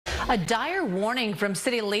A dire warning from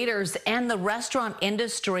city leaders and the restaurant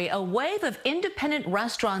industry. A wave of independent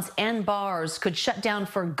restaurants and bars could shut down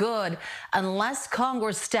for good unless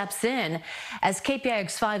Congress steps in. As KPIX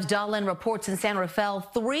 5's Dahlin reports in San Rafael,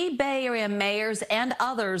 3 Bay Area mayors and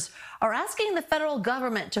others are asking the federal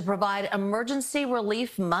government to provide emergency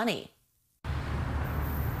relief money.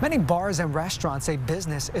 Many bars and restaurants say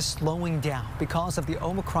business is slowing down because of the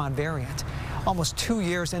Omicron variant. Almost 2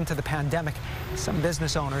 years into the pandemic, some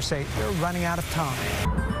business owners say they're running out of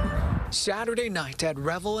time. Saturday night at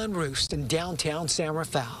Revel and Roost in downtown San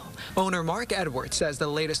Rafael. Owner Mark Edwards says the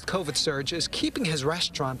latest COVID surge is keeping his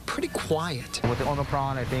restaurant pretty quiet. With the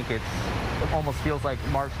Omicron, I think it almost feels like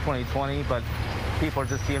March 2020, but people are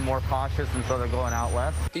just being more cautious, and so they're going out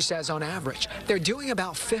less. He says on average, they're doing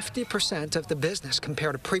about 50% of the business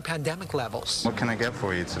compared to pre-pandemic levels. What can I get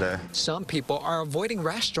for you today? Some people are avoiding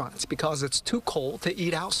restaurants because it's too cold to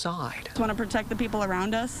eat outside. Just want to protect the people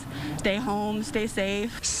around us, stay home, stay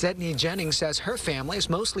safe. Sydney Jennings says her family is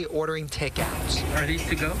mostly ordering takeouts. Are these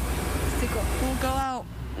to go? We'll go out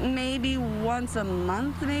maybe once a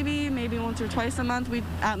month, maybe once or twice a month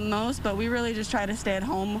at most, but we really just try to stay at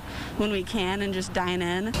home when we can and just dine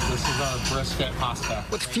in. This is our brisket pasta.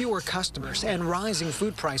 With fewer customers and rising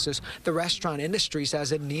food prices, the restaurant industry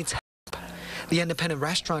says it needs help. The Independent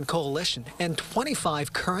Restaurant Coalition and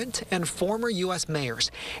 25 current and former U.S. mayors,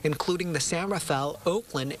 including the San Rafael,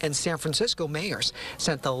 Oakland, and San Francisco mayors,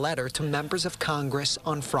 sent a letter to members of Congress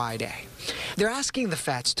on Friday. They're asking the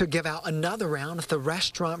feds to give out another round of the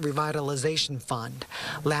Restaurant Revitalization Fund.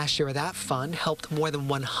 Last year, that fund helped more than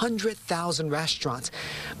 100,000 restaurants,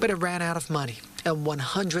 but it ran out of money, and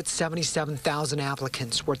 177,000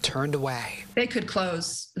 applicants were turned away. They could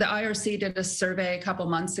close. The IRC did a survey a couple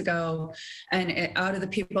months ago, and out of the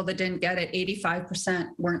people that didn't get it, 85%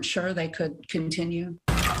 weren't sure they could continue.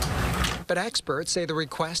 But experts say the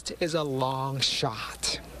request is a long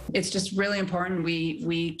shot. It's just really important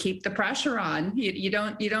we keep the pressure on. You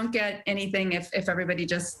don't get anything if everybody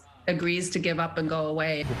just agrees to give up and go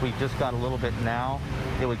away. If we just got a little bit now,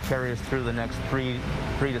 it would carry us through the next three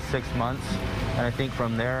to 6 months. And I think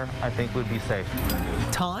from there, I think we'd be safe.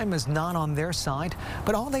 Time is not on their side,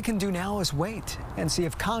 but all they can do now is wait and see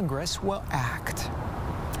if Congress will act.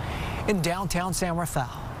 In downtown San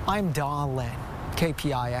Rafael, I'm Dahlin,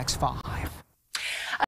 KPIX 5.